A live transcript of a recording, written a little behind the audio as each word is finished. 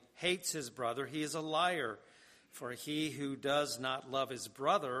hates his brother, he is a liar. For he who does not love his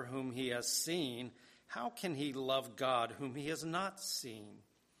brother whom he has seen, how can he love God whom he has not seen?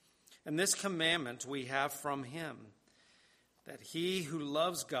 And this commandment we have from him, that he who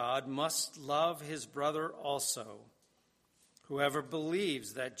loves God must love his brother also. Whoever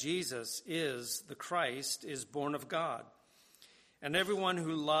believes that Jesus is the Christ is born of God. And everyone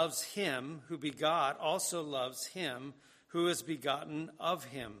who loves him who begot also loves him who is begotten of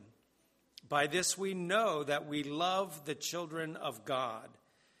him. By this we know that we love the children of God,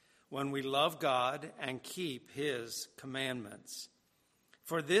 when we love God and keep his commandments.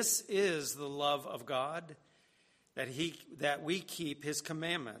 For this is the love of God, that we keep his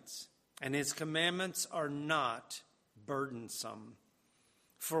commandments, and his commandments are not burdensome.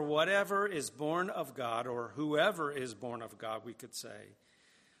 For whatever is born of God, or whoever is born of God, we could say,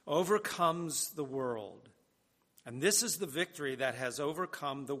 overcomes the world. And this is the victory that has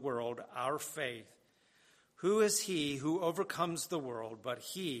overcome the world, our faith. Who is he who overcomes the world but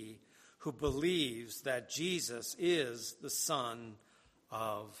he who believes that Jesus is the Son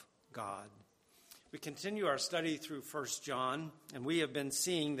of God? We continue our study through 1 John, and we have been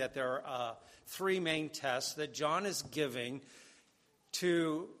seeing that there are three main tests that John is giving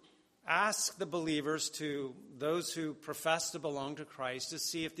to ask the believers, to those who profess to belong to Christ, to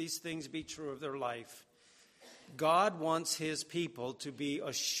see if these things be true of their life. God wants his people to be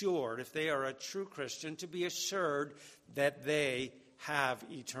assured, if they are a true Christian, to be assured that they have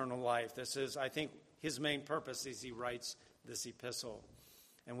eternal life. This is, I think, his main purpose as he writes this epistle.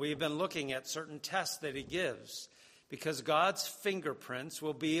 And we've been looking at certain tests that he gives, because God's fingerprints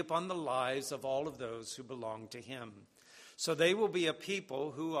will be upon the lives of all of those who belong to him. So they will be a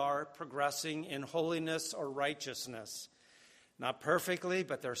people who are progressing in holiness or righteousness. Not perfectly,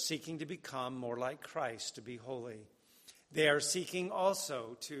 but they're seeking to become more like Christ, to be holy. They are seeking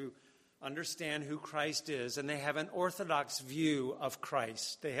also to understand who Christ is, and they have an orthodox view of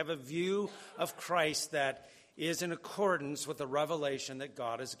Christ. They have a view of Christ that is in accordance with the revelation that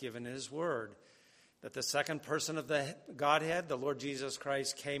God has given in his word. That the second person of the Godhead, the Lord Jesus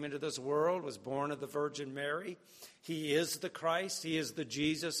Christ, came into this world, was born of the Virgin Mary. He is the Christ. He is the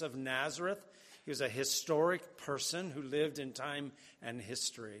Jesus of Nazareth. He was a historic person who lived in time and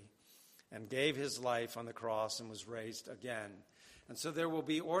history and gave his life on the cross and was raised again. And so there will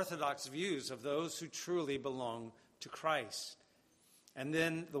be orthodox views of those who truly belong to Christ. And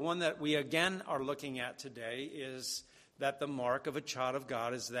then the one that we again are looking at today is that the mark of a child of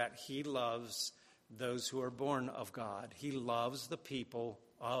God is that he loves those who are born of God. He loves the people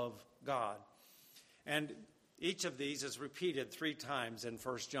of God. And each of these is repeated 3 times in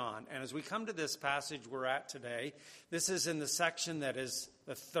 1 John. And as we come to this passage we're at today, this is in the section that is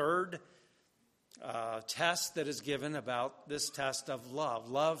the third test that is given about this test of love.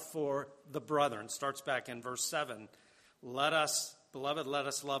 Love for the brethren. Starts back in verse 7. Beloved, let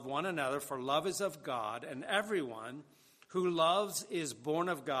us love one another, for love is of God, and everyone who loves is born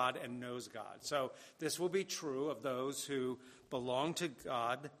of God and knows God. So this will be true of those who belong to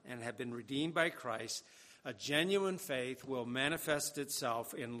God and have been redeemed by Christ. A genuine faith will manifest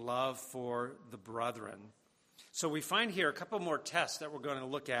itself in love for the brethren. So we find here a couple more tests that we're going to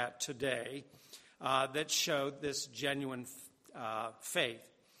look at today that show this genuine faith.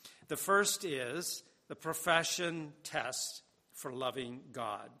 The first is the profession test for loving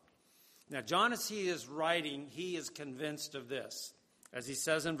God. Now, John, as he is writing, he is convinced of this. As he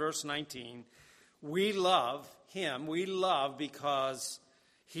says in verse 19, we love him. We love because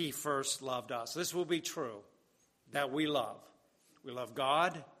he first loved us. This will be true, that we love. We love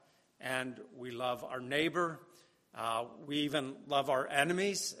God, and we love our neighbor. We even love our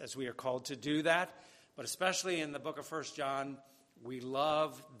enemies, as we are called to do that. But especially in the book of 1 John, we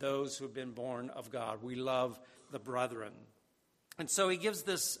love those who have been born of God. We love the brethren. And so he gives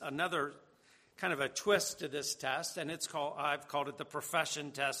this another kind of a twist to this test, and I've called it the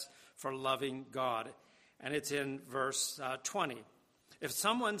profession test for loving God. And it's in verse 20. If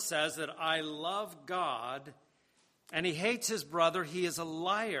someone says that I love God and he hates his brother, he is a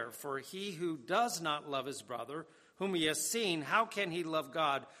liar. For he who does not love his brother, whom he has seen, how can he love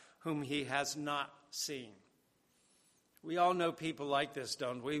God whom he has not seen? We all know people like this,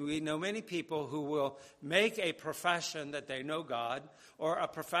 don't we? We know many people who will make a profession that they know God, or a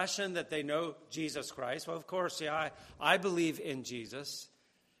profession that they know Jesus Christ. Well, of course, yeah, I believe in Jesus.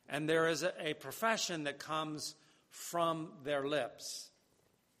 And there is a profession that comes from their lips.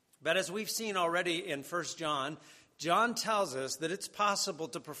 But as we've seen already in 1 John, John tells us that it's possible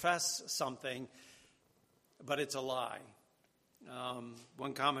to profess something, but it's a lie.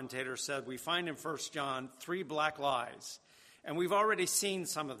 One commentator said, we find in 1 John 3 black lies. And we've already seen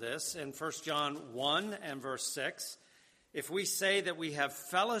some of this in 1 John 1 and verse 6. If we say that we have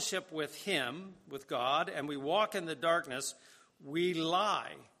fellowship with him, with God, and we walk in the darkness, we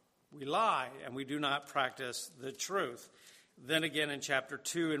lie. We lie, and we do not practice the truth. Then again in chapter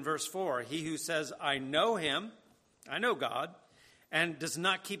 2 and verse 4, he who says, I know him, I know God, and does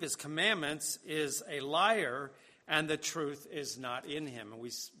not keep his commandments is a liar, and the truth is not in him. And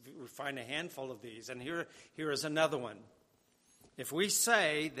we find a handful of these. And here is another one. If we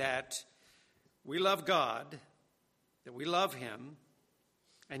say that we love God, that we love him,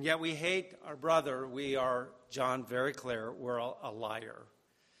 and yet we hate our brother, we are, John very clear, we're a liar.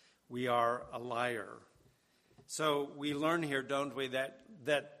 We are a liar. So we learn here, don't we,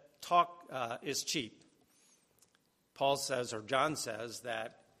 that talk is cheap. Paul says, or John says,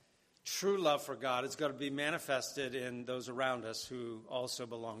 that true love for God is going to be manifested in those around us who also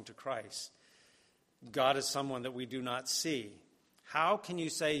belong to Christ. God is someone that we do not see. How can you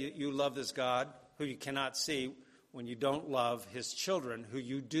say you love this God who you cannot see when you don't love his children who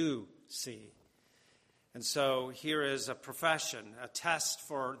you do see? And so here is a profession, a test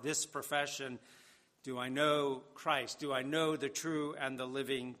for this profession. Do I know Christ? Do I know the true and the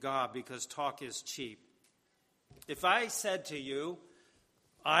living God? Because talk is cheap. If I said to you,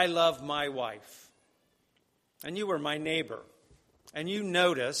 I love my wife, and you were my neighbor, and you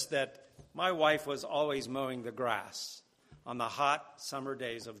noticed that my wife was always mowing the grass on the hot summer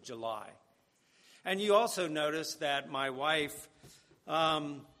days of July, and you also noticed that my wife,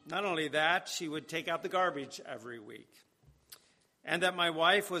 not only that, she would take out the garbage every week, and that my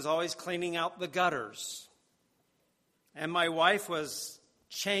wife was always cleaning out the gutters, and my wife was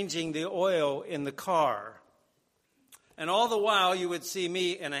changing the oil in the car. And all the while, you would see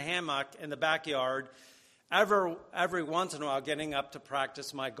me in a hammock in the backyard, every once in a while getting up to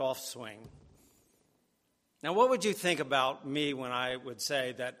practice my golf swing. Now, what would you think about me when I would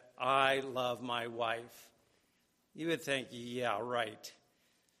say that I love my wife? You would think, yeah, right.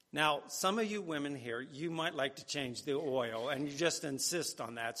 Now, some of you women here, you might like to change the oil, and you just insist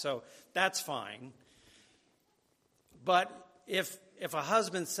on that, so that's fine. But if a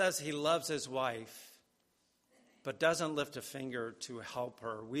husband says he loves his wife, but doesn't lift a finger to help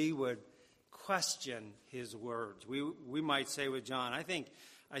her, we would question his words. We might say with John, I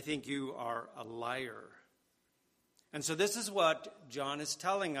think you are a liar. And so this is what John is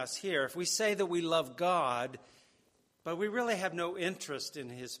telling us here. If we say that we love God, but we really have no interest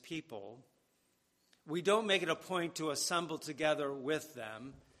in his people, we don't make it a point to assemble together with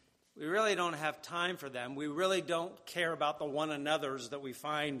them, we really don't have time for them, we really don't care about the one another's that we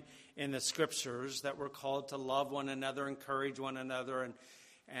find in the scriptures, that we're called to love one another, encourage one another,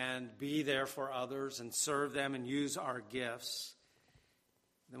 and be there for others and serve them and use our gifts,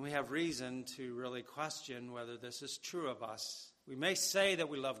 then we have reason to really question whether this is true of us. We may say that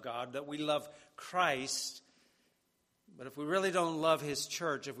we love God, that we love Christ, but if we really don't love his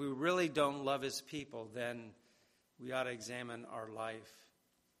church, if we really don't love his people, then we ought to examine our life.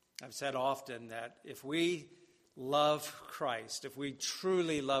 I've said often that if we love Christ, if we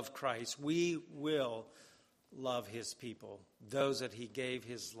truly love Christ, we will love his people, those that he gave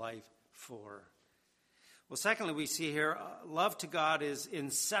his life for. Well, secondly, we see here, love to God is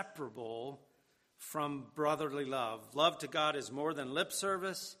inseparable from brotherly love. Love to God is more than lip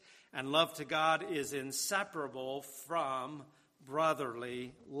service, and love to God is inseparable from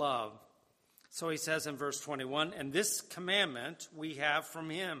brotherly love. So he says in verse 21, and this commandment we have from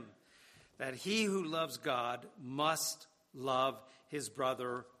him, that he who loves God must love his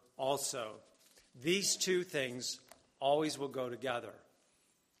brother also. These two things always will go together.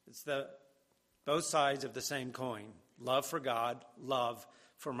 It's both sides of the same coin. Love for God, love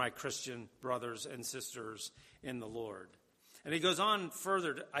for my Christian brothers and sisters in the Lord. And he goes on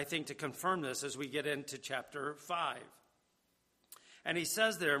further, I think, to confirm this as we get into chapter 5. And he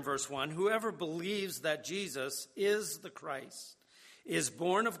says there in verse 1, whoever believes that Jesus is the Christ is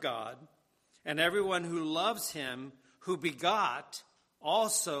born of God, and everyone who loves him who begot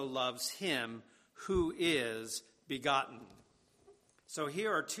also loves him who is begotten. So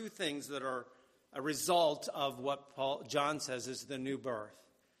here are two things that are a result of what John says is the new birth.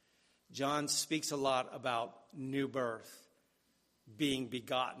 John speaks a lot about new birth, being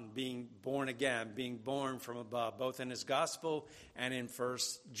begotten, being born again, being born from above, both in his gospel and in 1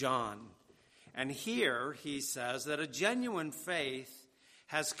 John. And here he says that a genuine faith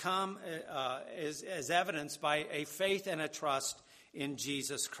has come as evidenced by a faith and a trust in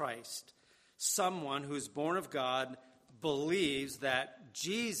Jesus Christ. Someone who's born of God believes that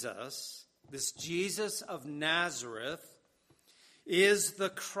Jesus, this Jesus of Nazareth, is the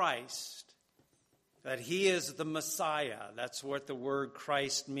Christ, that he is the Messiah. That's what the word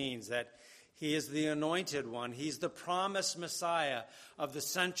Christ means, that he is the anointed one. He's the promised Messiah of the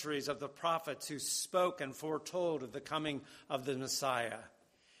centuries of the prophets who spoke and foretold of the coming of the Messiah.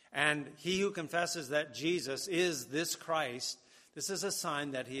 And he who confesses that Jesus is this Christ, this is a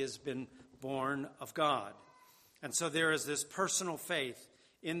sign that he has been born of God. And so there is this personal faith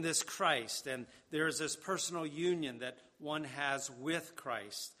in this Christ, and there is this personal union that one has with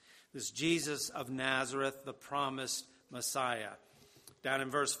Christ, this Jesus of Nazareth, the promised Messiah. Down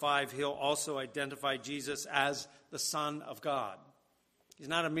in verse 5, he'll also identify Jesus as the Son of God. He's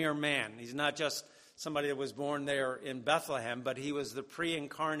not a mere man. He's not just somebody that was born there in Bethlehem, but he was the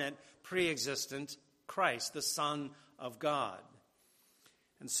pre-incarnate, pre-existent Christ, the Son of God.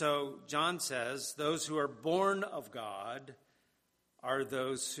 And so John says, those who are born of God are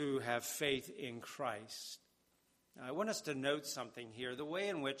those who have faith in Christ. Now, I want us to note something here. The way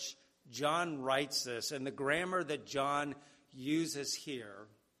in which John writes this and the grammar that John uses here,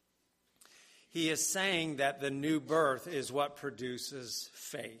 he is saying that the new birth is what produces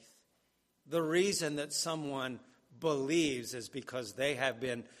faith. The reason that someone believes is because they have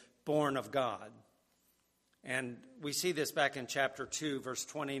been born of God. And we see this back in chapter 2, verse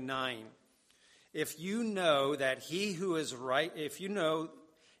 29. If you know that he who is right, if you know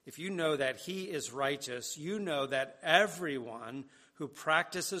that he is righteous, you know that everyone who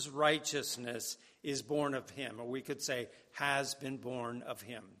practices righteousness is born of him, or we could say has been born of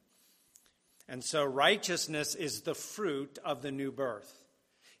him. And so righteousness is the fruit of the new birth.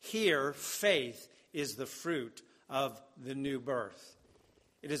 Here, faith is the fruit of the new birth.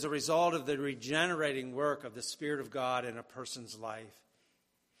 It is a result of the regenerating work of the Spirit of God in a person's life.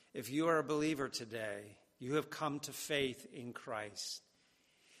 If you are a believer today, you have come to faith in Christ.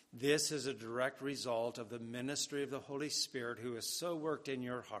 This is a direct result of the ministry of the Holy Spirit who has so worked in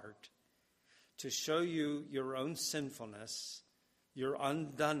your heart to show you your own sinfulness, your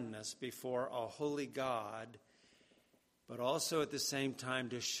undoneness before a holy God, but also at the same time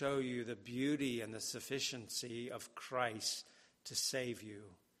to show you the beauty and the sufficiency of Christ to save you.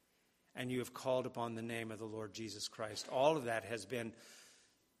 And you have called upon the name of the Lord Jesus Christ. All of that has been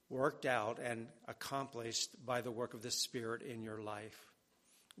worked out and accomplished by the work of the Spirit in your life.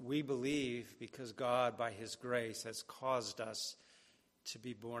 We believe because God, by his grace, has caused us to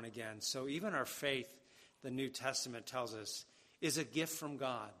be born again. So even our faith, the New Testament tells us, is a gift from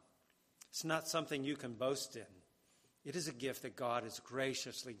God. It's not something you can boast in. It is a gift that God has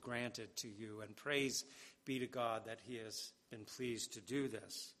graciously granted to you, and praise be to God that he has been pleased to do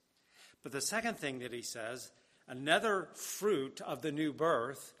this. But the second thing that he says, another fruit of the new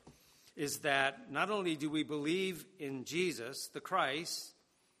birth, is that not only do we believe in Jesus, the Christ,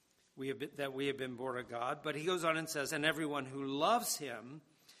 that we have been born of God, but he goes on and says, and everyone who loves him,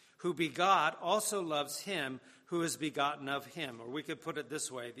 who begot, also loves him who is begotten of him. Or we could put it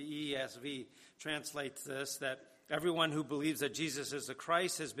this way, the ESV translates this, that everyone who believes that Jesus is the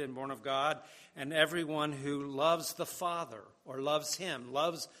Christ has been born of God, and everyone who loves the Father, or loves him,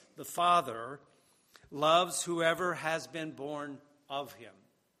 loves the Father, loves whoever has been born of him.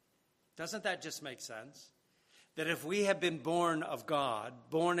 Doesn't that just make sense? That if we have been born of God,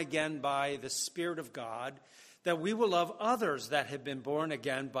 born again by the Spirit of God, that we will love others that have been born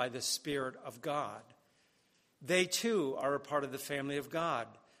again by the Spirit of God. They too are a part of the family of God.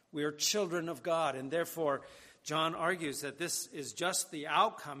 We are children of God, and therefore John argues that this is just the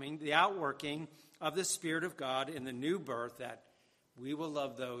outworking of the Spirit of God in the new birth, that we will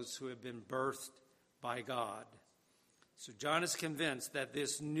love those who have been birthed by God. So John is convinced that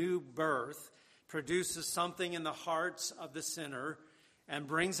this new birth produces something in the hearts of the sinner and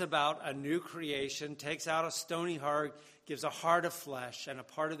brings about a new creation, takes out a stony heart, gives a heart of flesh, and a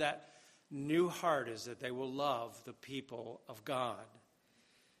part of that new heart is that they will love the people of God.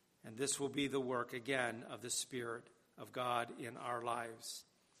 And this will be the work, again, of the Spirit of God in our lives.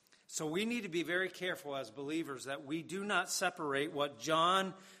 So we need to be very careful as believers that we do not separate what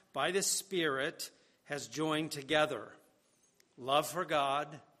John, by the Spirit, has joined together. Love for God,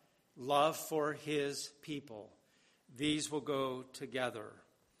 love for his people. These will go together.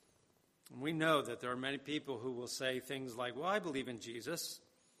 And we know that there are many people who will say things like, well, I believe in Jesus.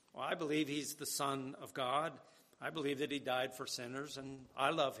 Well, I believe he's the Son of God. I believe that he died for sinners, and I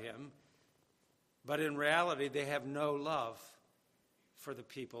love him. But in reality, they have no love for the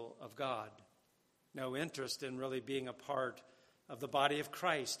people of God. No interest in really being a part of the body of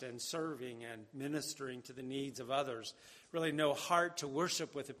Christ and serving and ministering to the needs of others. Really no heart to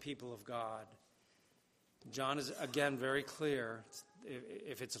worship with the people of God. John is, again, very clear.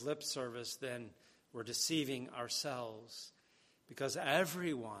 If it's lip service, then we're deceiving ourselves, because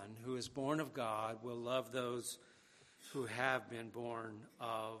everyone who is born of God will love those who have been born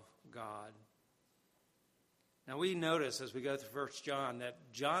of God. Now we notice as we go through 1 John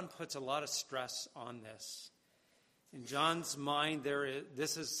that John puts a lot of stress on this. In John's mind,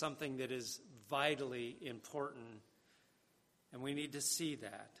 this is something that is vitally important, and we need to see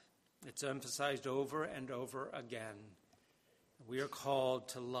that. It's emphasized over and over again. We are called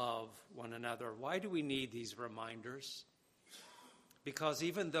to love one another. Why do we need these reminders? Because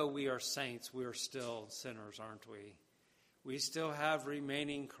even though we are saints, we are still sinners, aren't we? We still have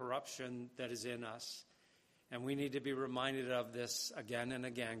remaining corruption that is in us, and we need to be reminded of this again and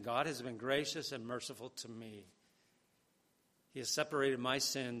again. God has been gracious and merciful to me. He has separated my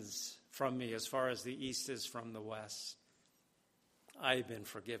sins from me as far as the east is from the west. I have been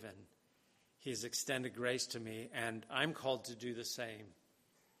forgiven. He has extended grace to me, and I'm called to do the same.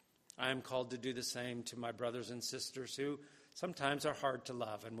 I am called to do the same to my brothers and sisters who sometimes are hard to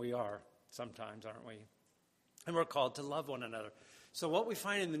love, and we are sometimes, aren't we? And we're called to love one another. So what we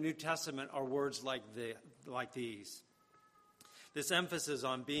find in the New Testament are words like these. This emphasis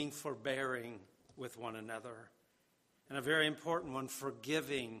on being forbearing with one another. And a very important one,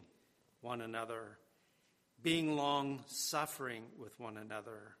 forgiving one another. Being long-suffering with one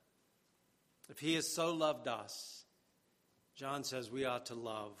another. If he has so loved us, John says we ought to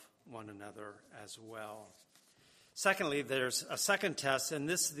love one another as well. Secondly, there's a second test, and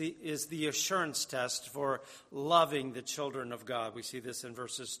this is the assurance test for loving the children of God. We see this in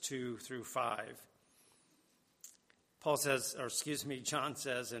verses 2 through 5. John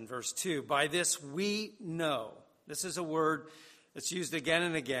says in verse 2, by this we know. This is a word that's used again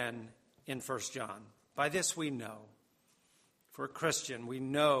and again in 1 John. By this we know. For a Christian, we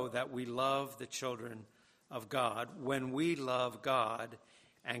know that we love the children of God when we love God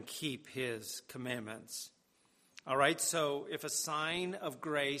and keep his commandments. All right, so if a sign of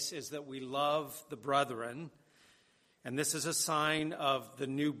grace is that we love the brethren, and this is a sign of the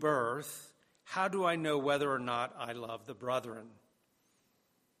new birth, how do I know whether or not I love the brethren?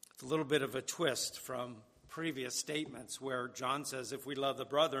 It's a little bit of a twist from previous statements where John says if we love the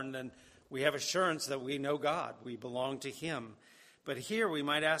brethren, then we have assurance that we know God. We belong to him. But here we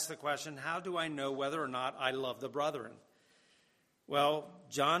might ask the question, how do I know whether or not I love the brethren? Well,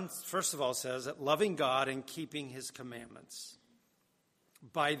 John, first of all, says that loving God and keeping his commandments.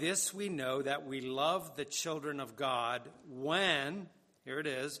 By this we know that we love the children of God when, here it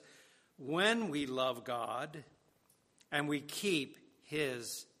is, when we love God and we keep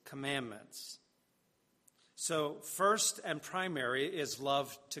his commandments. So first and primary is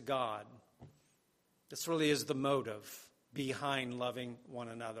love to God. This really is the motive behind loving one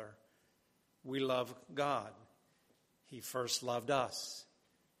another. We love God. He first loved us.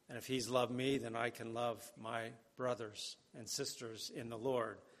 And if he's loved me, then I can love my brothers and sisters in the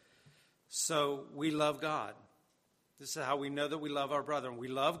Lord. So we love God. This is how we know that we love our brethren. We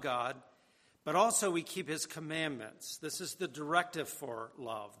love God, but also we keep his commandments. This is the directive for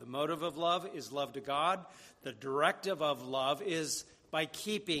love. The motive of love is love to God. The directive of love is by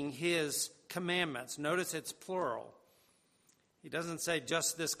keeping his commandments. Notice it's plural. He doesn't say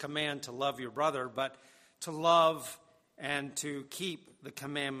just this command to love your brother, but to love and to keep the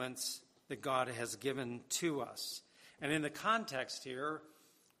commandments that God has given to us. And in the context here,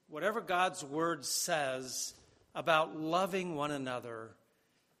 whatever God's word says about loving one another,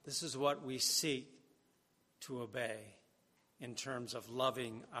 this is what we seek to obey in terms of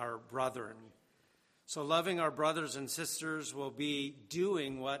loving our brethren. So loving our brothers and sisters will be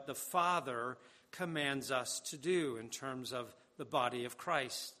doing what the Father commands us to do in terms of the body of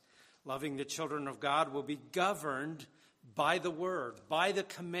Christ. Loving the children of God will be governed by the word, by the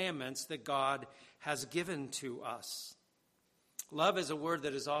commandments that God has given to us. Love is a word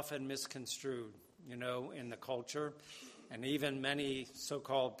that is often misconstrued, in the culture, and even many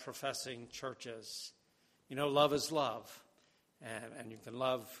so-called professing churches. Love is love, and you can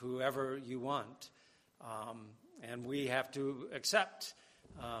love whoever you want. And we have to accept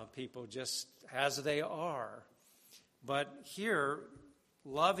people just as they are. But here,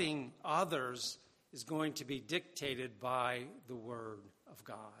 loving others is going to be dictated by the Word of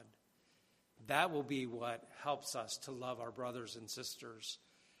God. That will be what helps us to love our brothers and sisters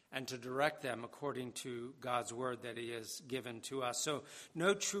and to direct them according to God's Word that he has given to us. So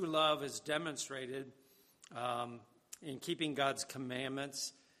no true love is demonstrated in keeping God's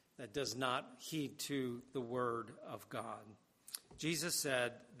commandments that does not heed to the Word of God. Jesus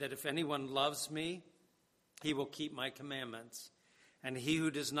said that if anyone loves me, he will keep my commandments. And he who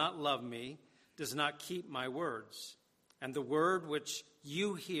does not love me does not keep my words. And the word which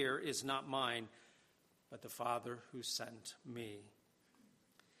you hear is not mine, but the Father who sent me.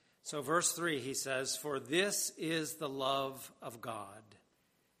 So verse 3, he says, "For this is the love of God,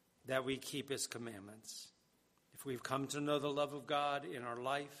 that we keep his commandments." If we've come to know the love of God in our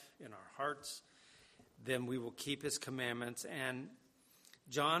life, in our hearts, then we will keep his commandments. And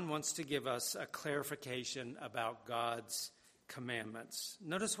John wants to give us a clarification about God's commandments.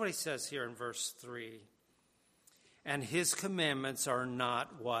 Notice what he says here in verse 3. And his commandments are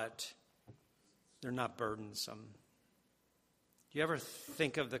not what? They're not burdensome. Do you ever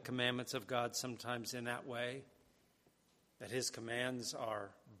think of the commandments of God sometimes in that way? That his commands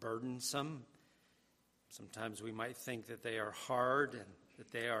are burdensome? Sometimes we might think that they are hard and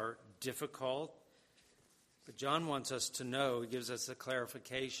that they are difficult. But John wants us to know, he gives us a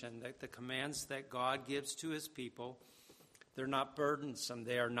clarification, that the commands that God gives to his people, they're not burdensome.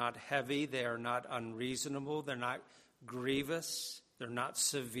 They are not heavy. They are not unreasonable. They're not grievous. They're not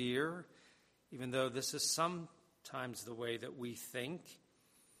severe. Even though this is sometimes the way that we think.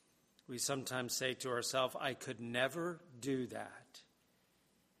 We sometimes say to ourselves, I could never do that.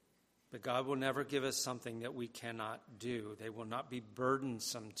 But God will never give us something that we cannot do. They will not be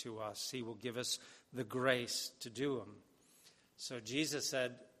burdensome to us. He will give us the grace to do them. So Jesus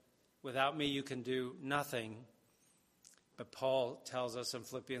said, without me you can do nothing. But Paul tells us in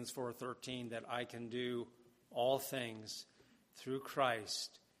Philippians 4:13 that I can do all things through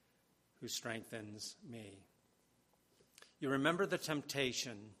Christ who strengthens me. You remember the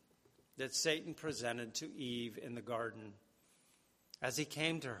temptation that Satan presented to Eve in the garden as he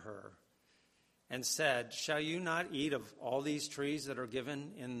came to her and said, shall you not eat of all these trees that are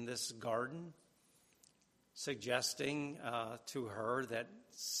given in this garden? Suggesting to her that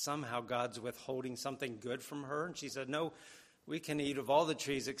somehow God's withholding something good from her. And she said, no, we can eat of all the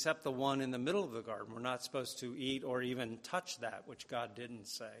trees except the one in the middle of the garden. We're not supposed to eat or even touch that, which God didn't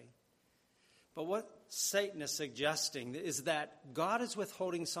say. But what Satan is suggesting is that God is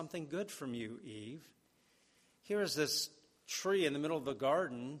withholding something good from you, Eve. Here is this tree in the middle of the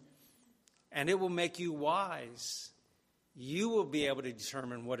garden, and it will make you wise. You will be able to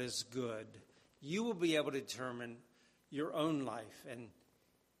determine what is good. You will be able to determine your own life. And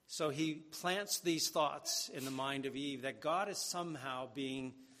so he plants these thoughts in the mind of Eve that God is somehow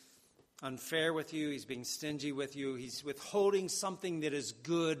being unfair with you. He's being stingy with you. He's withholding something that is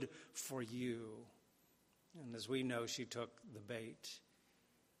good for you. And as we know, she took the bait.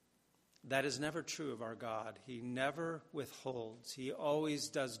 That is never true of our God. He never withholds. He always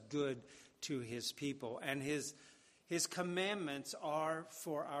does good to his people. And his commandments are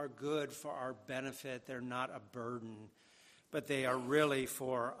for our good, for our benefit. They're not a burden, but they are really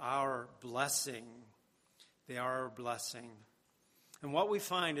for our blessing. They are our blessing. And what we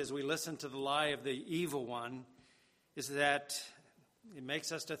find as we listen to the lie of the evil one is that it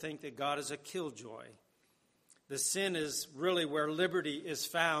makes us to think that God is a killjoy. The sin is really where liberty is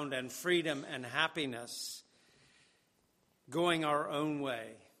found and freedom and happiness, going our own way.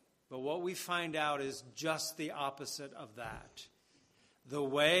 But what we find out is just the opposite of that. The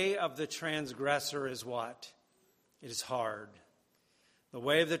way of the transgressor is what? It is hard. The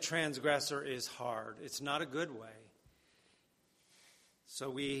way of the transgressor is hard. It's not a good way. So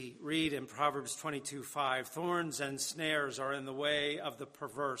we read in Proverbs 22:5, thorns and snares are in the way of the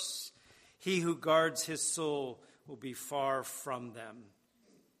perverse. He who guards his soul will be far from them.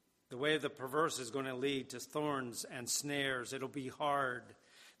 The way of the perverse is going to lead to thorns and snares. It'll be hard.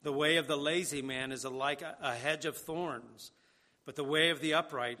 The way of the lazy man is like a hedge of thorns, but the way of the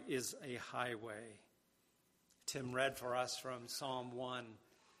upright is a highway. Tim read for us from Psalm 1,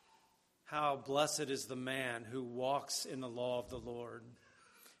 how blessed is the man who walks in the law of the Lord.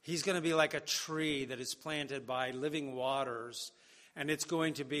 He's going to be like a tree that is planted by living waters, and it's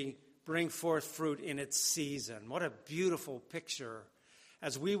going to bring forth fruit in its season. What a beautiful picture.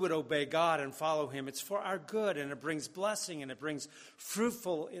 As we would obey God and follow him, it's for our good, and it brings blessing, and it brings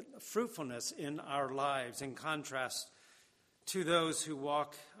fruitfulness in our lives, in contrast to those who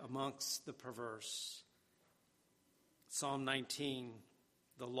walk amongst the perverse. Psalm 19,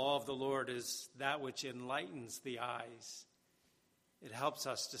 the law of the Lord is that which enlightens the eyes. It helps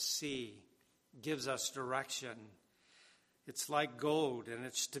us to see, gives us direction. It's like gold, and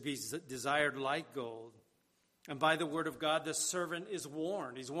it's to be desired like gold. And by the word of God, the servant is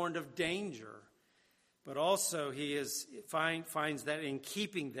warned. He's warned of danger. But also he finds that in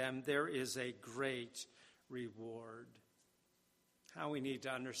keeping them, there is a great reward. How we need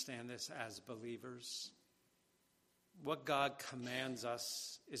to understand this as believers. What God commands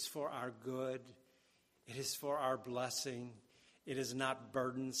us is for our good. It is for our blessing. It is not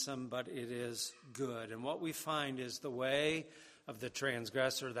burdensome, but it is good. And what we find is the way of the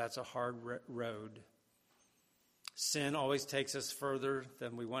transgressor, that's a hard road. Sin always takes us further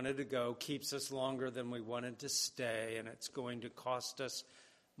than we wanted to go, keeps us longer than we wanted to stay, and it's going to cost us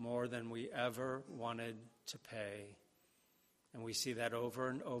more than we ever wanted to pay. And we see that over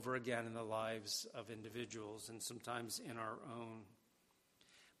and over again in the lives of individuals and sometimes in our own.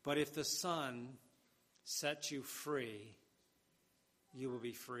 But if the Son sets you free, you will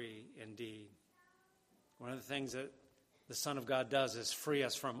be free indeed. One of the things that the Son of God does is free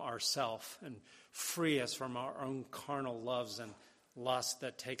us from ourself and free us from our own carnal loves and lusts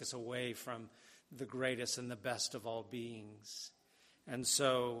that take us away from the greatest and the best of all beings. And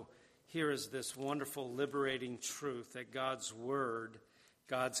so here is this wonderful, liberating truth that God's word,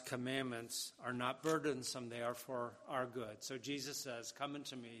 God's commandments are not burdensome, they are for our good. So Jesus says, "Come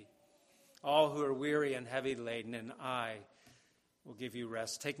unto me, all who are weary and heavy laden, and I will give you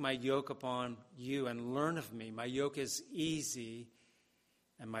rest. Take my yoke upon you and learn of me. My yoke is easy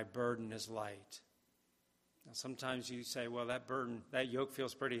and my burden is light." Now, sometimes you say, well, that yoke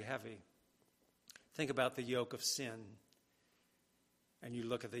feels pretty heavy. Think about the yoke of sin, and you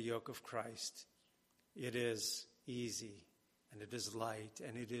look at the yoke of Christ. It is easy, and it is light,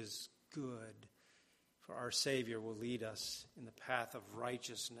 and it is good. For our Savior will lead us in the path of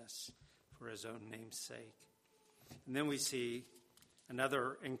righteousness for his own name's sake. And then we see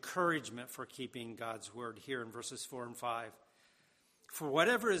another encouragement for keeping God's word here in verses 4 and 5. For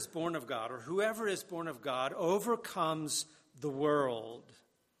whatever is born of God, or whoever is born of God, overcomes the world.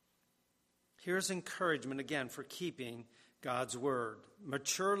 Here's encouragement again for keeping God's word.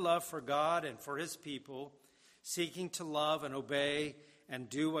 Mature love for God and for his people, seeking to love and obey and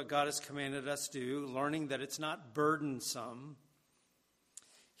do what God has commanded us to do, learning that it's not burdensome.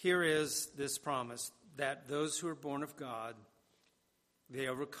 Here is this promise that those who are born of God, they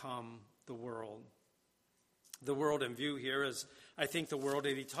overcome the world. The world in view here is, I think, the world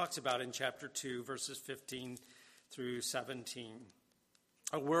that he talks about in chapter 2, verses 15 through 17.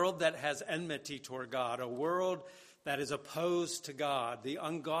 A world that has enmity toward God, a world that is opposed to God, the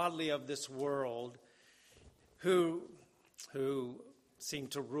ungodly of this world who seem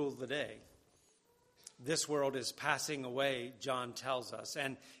to rule the day. This world is passing away, John tells us.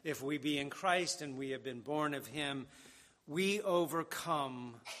 And if we be in Christ and we have been born of him, we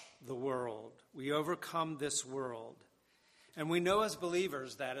overcome the world. We overcome this world. And we know as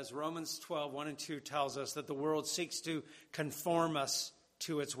believers that, as Romans 12, 1 and 2 tells us, that the world seeks to conform us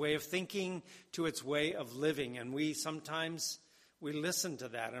to its way of thinking, to its way of living. And we listen to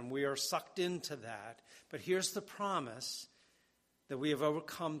that and we are sucked into that. But here's the promise that we have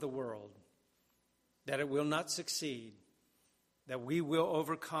overcome the world, that it will not succeed, that we will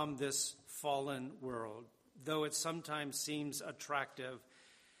overcome this fallen world. Though it sometimes seems attractive,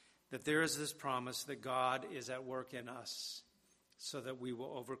 that there is this promise that God is at work in us so that we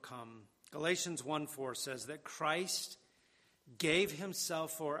will overcome. Galatians 1:4 says that Christ gave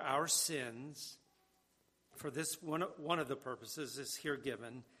himself for our sins, for this one of the purposes is here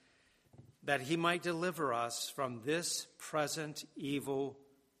given, that he might deliver us from this present evil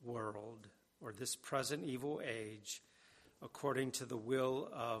world, or this present evil age, according to the will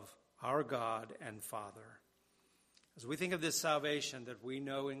of our God and Father. As we think of this salvation that we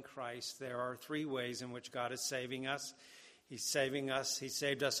know in Christ, there are three ways in which God is saving us. He's saving us. He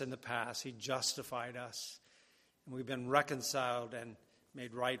saved us in the past. He justified us. And we've been reconciled and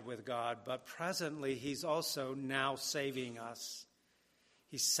made right with God. But presently, he's also now saving us.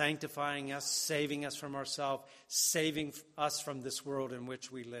 He's sanctifying us, saving us from ourselves, saving us from this world in which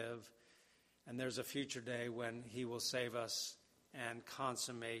we live. And there's a future day when he will save us and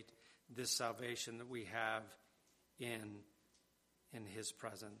consummate this salvation that we have in his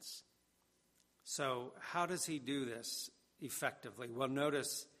presence. So how does he do this effectively? Well,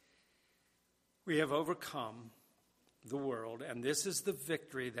 notice we have overcome the world, and this is the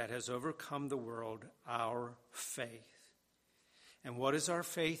victory that has overcome the world, our faith. And what is our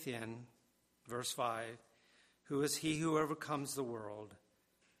faith in? Verse 5, who is he who overcomes the world,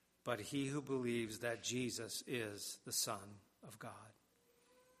 but he who believes that Jesus is the Son of God.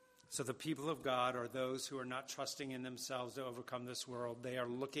 So the people of God are those who are not trusting in themselves to overcome this world. They are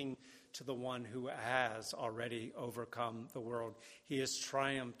looking to the one who has already overcome the world. He has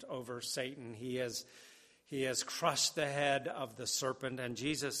triumphed over Satan. He has crushed the head of the serpent. And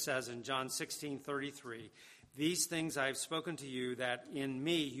Jesus says in John 16:33, these things I have spoken to you, that in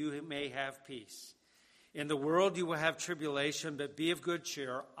me you may have peace. In the world you will have tribulation, but be of good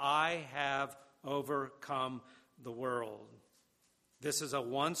cheer. I have overcome the world. This is a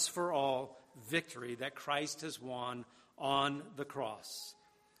once-for-all victory that Christ has won on the cross.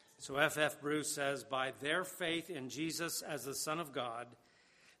 So F.F. Bruce says, by their faith in Jesus as the Son of God,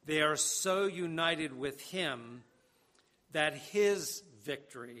 they are so united with him that his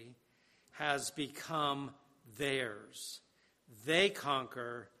victory has become theirs. They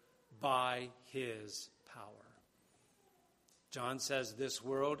conquer by his power. John says, this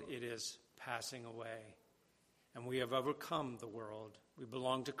world, it is passing away. And we have overcome the world. We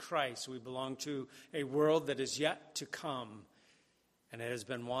belong to Christ. We belong to a world that is yet to come. And it has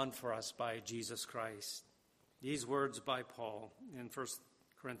been won for us by Jesus Christ. These words by Paul in 1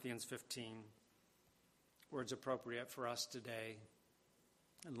 Corinthians 15. Words appropriate for us today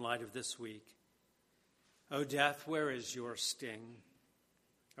in light of this week. O death, where is your sting?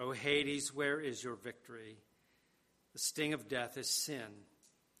 O Hades, where is your victory? The sting of death is sin,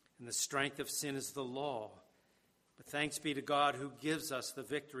 and the strength of sin is the law. But thanks be to God who gives us the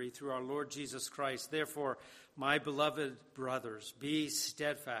victory through our Lord Jesus Christ. Therefore, my beloved brothers, be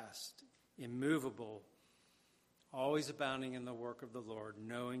steadfast, immovable, always abounding in the work of the Lord,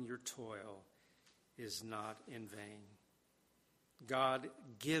 knowing your toil is not in vain. God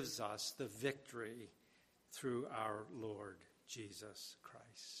gives us the victory through our Lord Jesus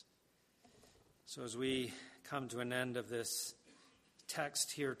Christ. So as we come to an end of this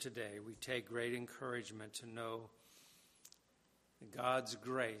text here today, we take great encouragement to know that God's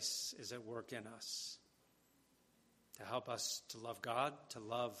grace is at work in us to help us to love God, to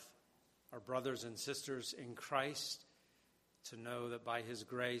love our brothers and sisters in Christ, to know that by his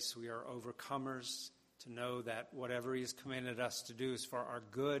grace we are overcomers, to know that whatever he has commanded us to do is for our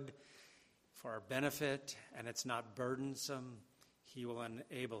good, for our benefit, and it's not burdensome. He will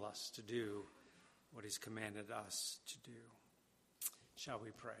enable us to do what he's commanded us to do. Shall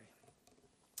we pray?